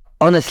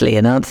 Honestly,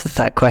 in answer to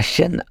that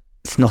question,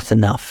 it's not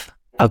enough.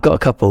 I've got a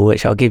couple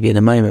which I'll give you in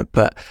a moment,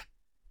 but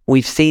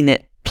we've seen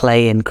it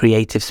play in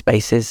creative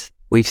spaces.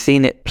 We've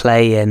seen it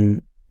play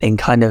in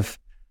kind of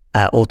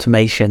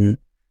automation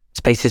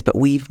spaces, but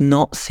we've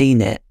not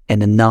seen it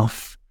in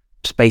enough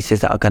spaces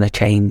that are going to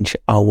change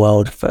our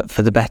world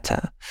for the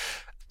better.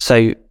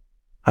 So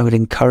I would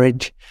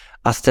encourage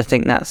us to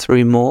think that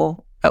through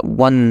more.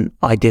 One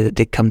idea that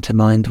did come to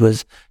mind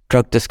was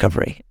drug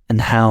discovery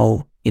and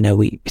how,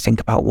 we think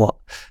about what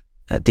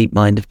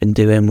DeepMind have been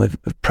doing with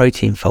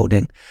protein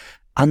folding.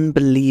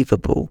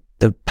 Unbelievable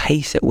the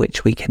pace at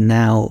which we can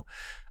now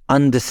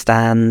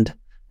understand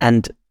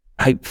and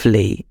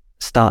hopefully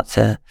start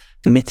to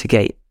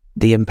mitigate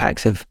the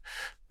impacts of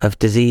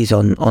disease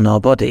on our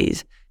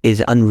bodies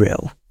is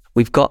unreal.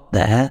 We've got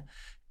there.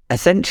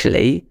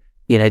 Essentially,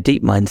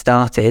 DeepMind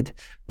started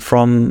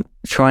from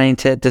trying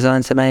to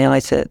design some AI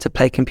to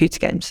play computer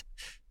games.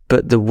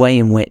 But the way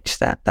in which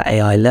that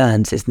AI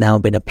learns has now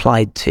been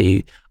applied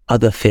to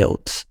other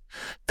fields.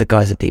 The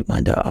guys at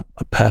DeepMind are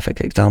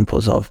perfect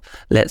examples of,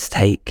 let's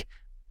take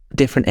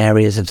different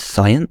areas of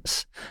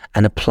science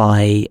and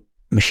apply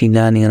machine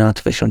learning and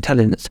artificial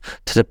intelligence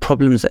to the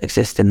problems that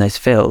exist in those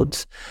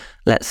fields.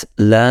 Let's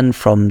learn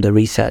from the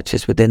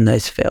researchers within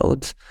those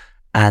fields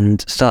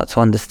and start to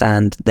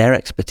understand their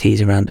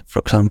expertise around, for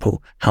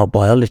example, how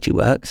biology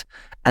works,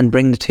 and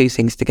bring the two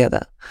things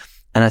together.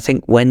 And I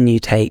think when you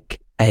take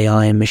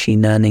AI and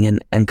machine learning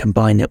and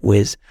combine it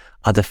with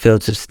other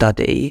fields of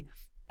study,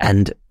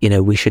 and,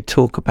 we should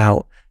talk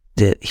about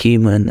the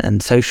human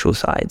and social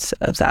sides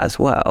of that as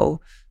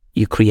well,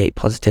 you create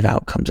positive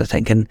outcomes, I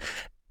think. And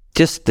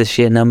just the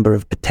sheer number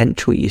of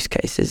potential use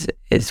cases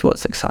is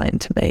what's exciting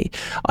to me.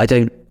 I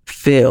don't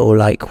feel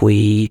like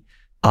we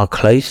are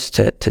close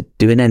to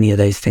doing any of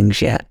those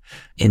things yet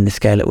in the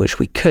scale at which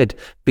we could,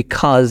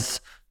 because,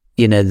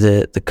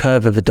 the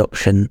curve of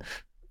adoption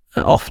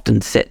often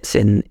sits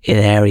in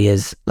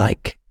areas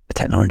like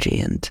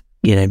technology. And,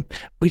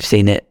 we've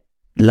seen it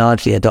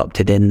largely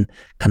adopted in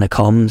kind of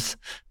comms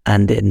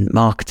and in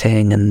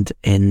marketing and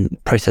in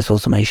process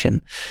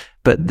automation.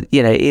 But,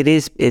 it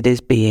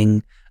is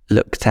being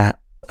looked at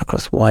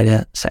across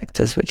wider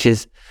sectors, which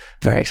is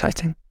very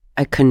exciting.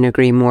 I couldn't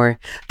agree more.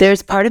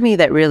 There's part of me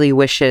that really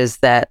wishes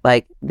that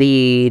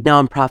the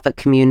nonprofit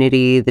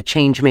community, the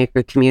change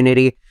maker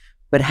community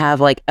would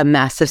have a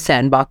massive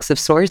sandbox of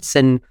sorts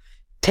and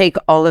take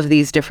all of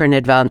these different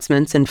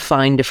advancements and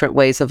find different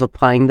ways of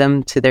applying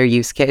them to their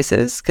use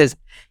cases, because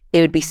it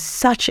would be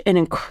such an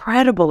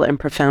incredible and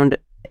profound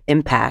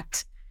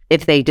impact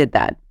if they did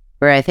that,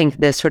 where I think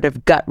this sort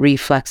of gut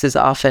reflex is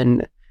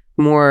often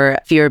more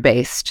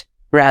fear-based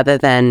rather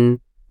than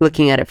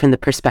looking at it from the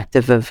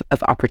perspective of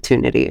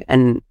opportunity.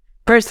 And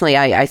personally,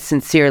 I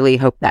sincerely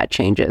hope that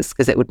changes,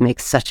 because it would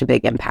make such a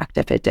big impact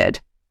if it did.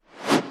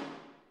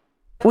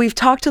 We've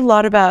talked a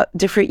lot about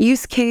different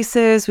use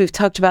cases. We've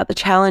talked about the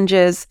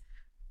challenges,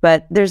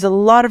 but there's a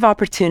lot of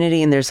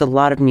opportunity and there's a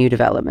lot of new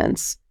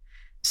developments.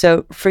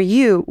 So for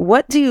you,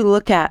 what do you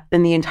look at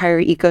in the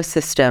entire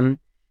ecosystem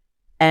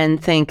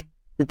and think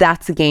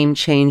that's a game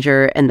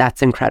changer and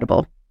that's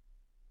incredible?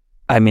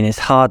 I mean, it's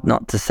hard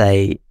not to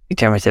say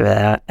generative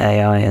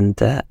AI and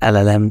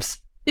LLMs.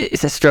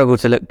 It's a struggle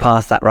to look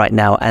past that right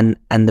now. And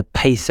the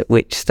pace at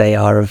which they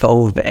are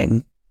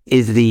evolving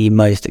is the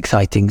most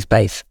exciting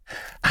space.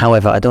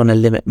 However, I don't want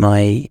to limit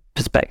my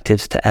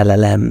perspectives to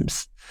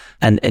LLMs.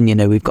 And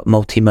we've got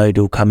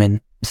multimodal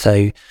coming.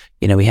 So,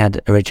 we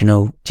had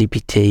original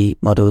GPT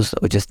models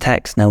that were just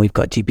text. Now we've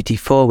got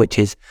GPT-4, which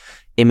is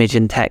image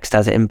and text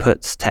as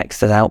inputs,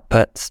 text as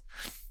outputs.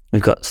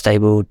 We've got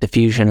Stable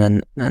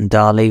Diffusion and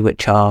DALL-E,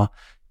 which are,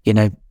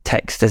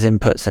 text as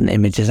inputs and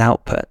image as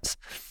outputs.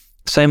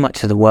 So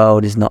much of the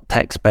world is not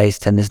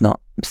text-based and is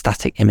not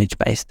static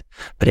image-based,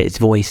 but it is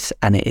voice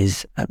and it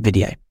is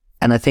video.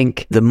 And I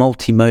think the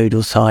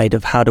multimodal side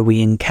of how do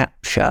we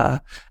encapture,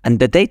 and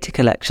the data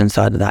collection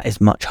side of that is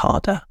much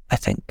harder, I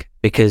think,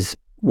 because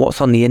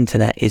what's on the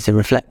internet is a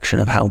reflection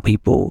of how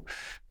people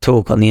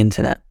talk on the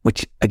internet,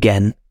 which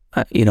again,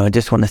 I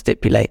just want to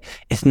stipulate,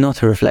 it's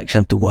not a reflection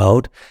of the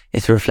world.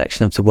 It's a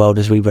reflection of the world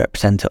as we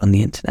represent it on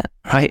the internet,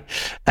 right?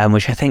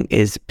 Which I think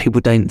is people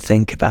don't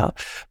think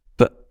about.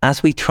 But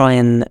as we try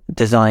and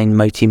design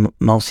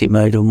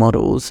multimodal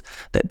models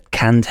that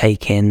can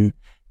take in,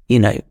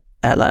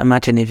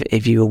 imagine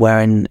if you were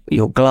wearing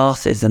your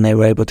glasses and they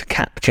were able to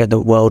capture the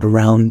world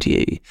around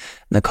you and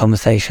the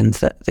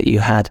conversations that you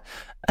had.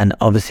 And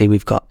obviously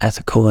we've got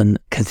ethical and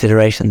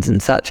considerations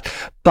and such,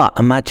 but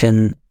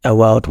imagine a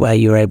world where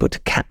you're able to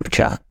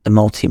capture the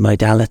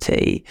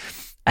multimodality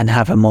and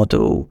have a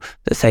model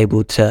that's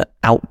able to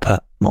output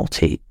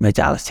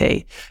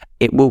multimodality.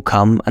 It will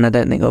come, and I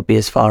don't think it'll be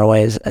as far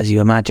away as you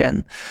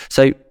imagine.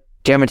 So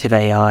generative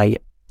AI,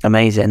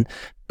 amazing.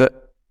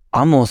 But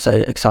I'm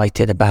also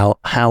excited about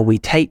how we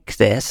take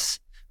this,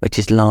 which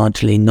is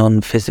largely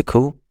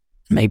non-physical.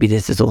 Maybe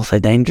this is also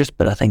dangerous,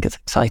 but I think it's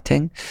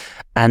exciting.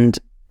 And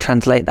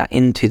translate that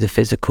into the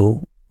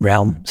physical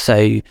realm.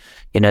 So,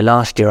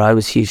 last year I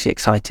was hugely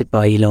excited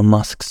by Elon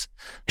Musk's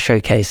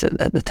showcase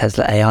at the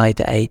Tesla AI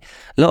Day,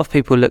 a lot of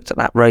people looked at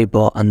that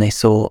robot and they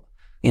thought,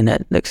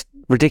 it looks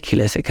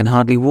ridiculous. It can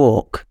hardly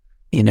walk.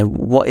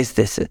 What is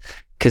this?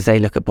 Because they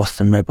look at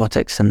Boston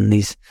Robotics and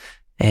these,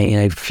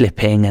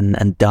 flipping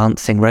and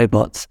dancing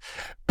robots.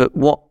 But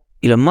what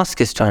Elon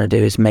Musk is trying to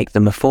do is make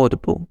them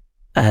affordable.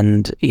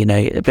 And,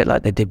 a bit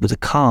like they did with the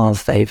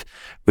cars, they've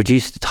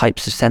reduced the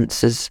types of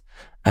sensors.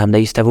 They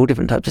used to have all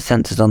different types of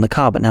sensors on the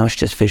car, but now it's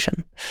just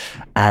vision.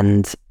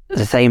 And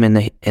the same in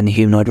the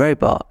humanoid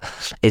robot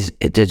is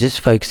they're just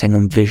focusing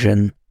on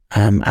vision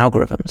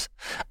algorithms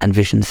and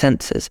vision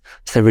sensors.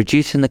 So they're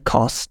reducing the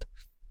cost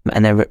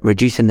and they're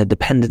reducing the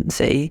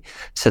dependency,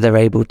 so they're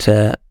able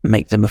to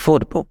make them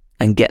affordable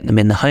and get them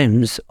in the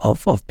homes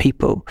of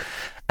people.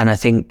 And I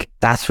think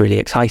that's really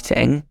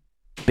exciting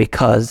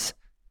because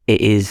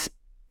it is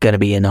going to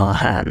be in our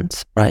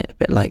hands, right? A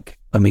bit like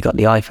when we got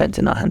the iPhones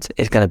in our hands,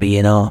 it's going to be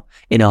in our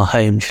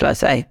home, shall I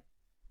say.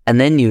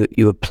 And then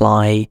you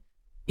apply,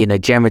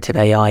 generative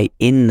AI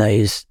in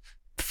those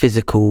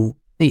physical,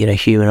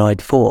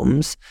 humanoid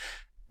forms.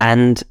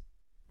 And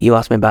you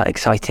asked me about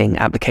exciting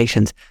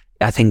applications.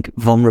 I think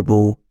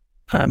vulnerable,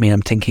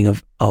 I'm thinking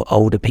of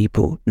older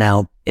people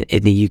now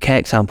in the UK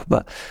example,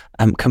 but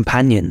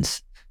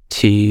companions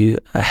to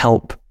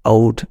help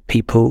old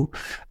people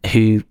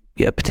who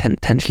are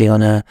potentially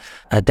on a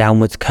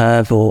downwards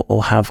curve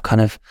or have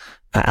kind of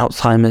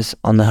Alzheimer's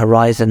on the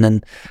horizon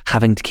and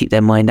having to keep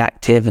their mind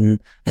active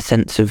and a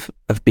sense of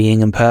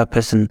being and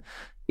purpose and,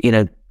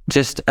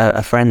 just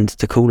a friend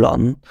to call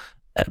on,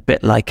 a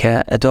bit like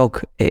a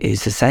dog. It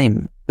is the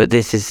same, but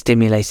this is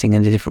stimulating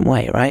in a different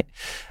way, right?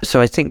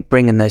 So I think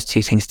bringing those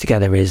two things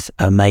together is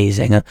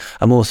amazing.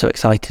 I'm also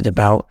excited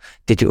about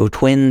digital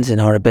twins and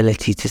our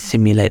ability to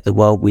simulate the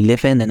world we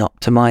live in and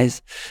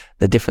optimize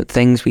the different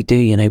things we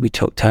do. We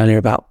talked earlier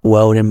about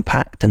world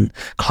impact and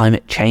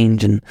climate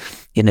change, and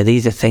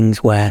these are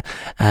things where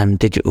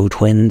digital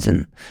twins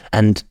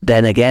and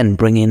then again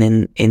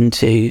bringing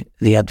into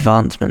the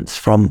advancements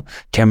from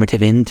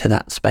generative into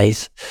that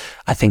space,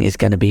 I think is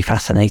going to be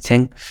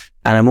fascinating.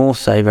 And I'm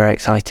also very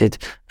excited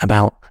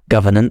about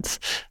governance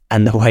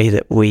and the way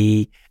that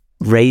we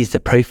raise the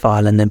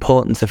profile and the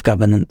importance of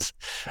governance.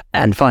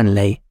 And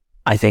finally,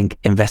 I think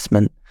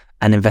investment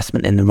in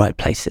the right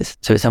places.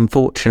 So it's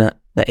unfortunate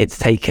that it's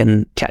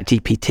taken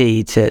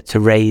ChatGPT to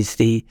raise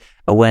the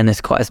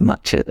awareness quite as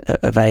much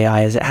of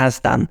AI as it has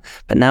done.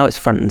 But now it's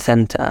front and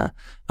center,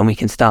 and we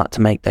can start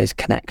to make those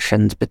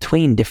connections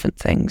between different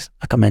things,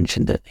 like I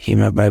mentioned, the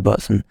human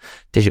robots and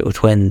digital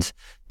twins,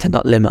 to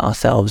not limit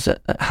ourselves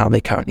at how they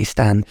currently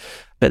stand.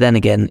 But then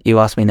again, you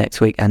ask me next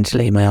week,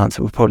 Anjali, my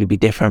answer will probably be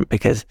different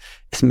because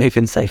it's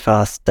moving so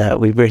fast that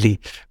we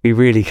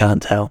really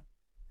can't tell.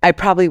 I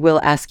probably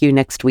will ask you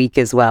next week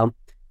as well.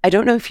 I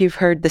don't know if you've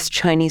heard this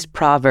Chinese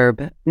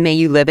proverb, may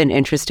you live in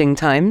interesting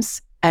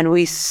times. And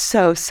we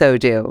so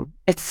do.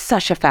 It's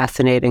such a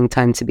fascinating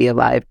time to be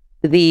alive.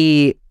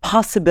 The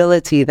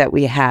possibility that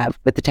we have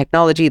with the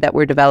technology that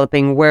we're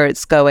developing, where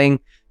it's going,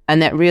 and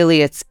that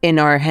really it's in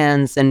our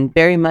hands and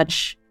very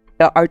much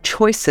our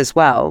choice as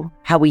well,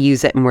 how we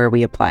use it and where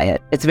we apply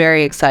it. It's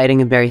very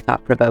exciting and very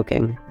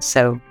thought-provoking.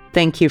 So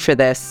thank you for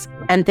this.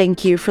 And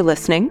thank you for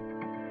listening.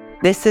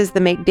 This is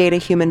the Make Data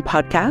Human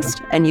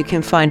podcast, and you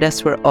can find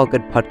us where all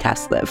good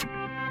podcasts live.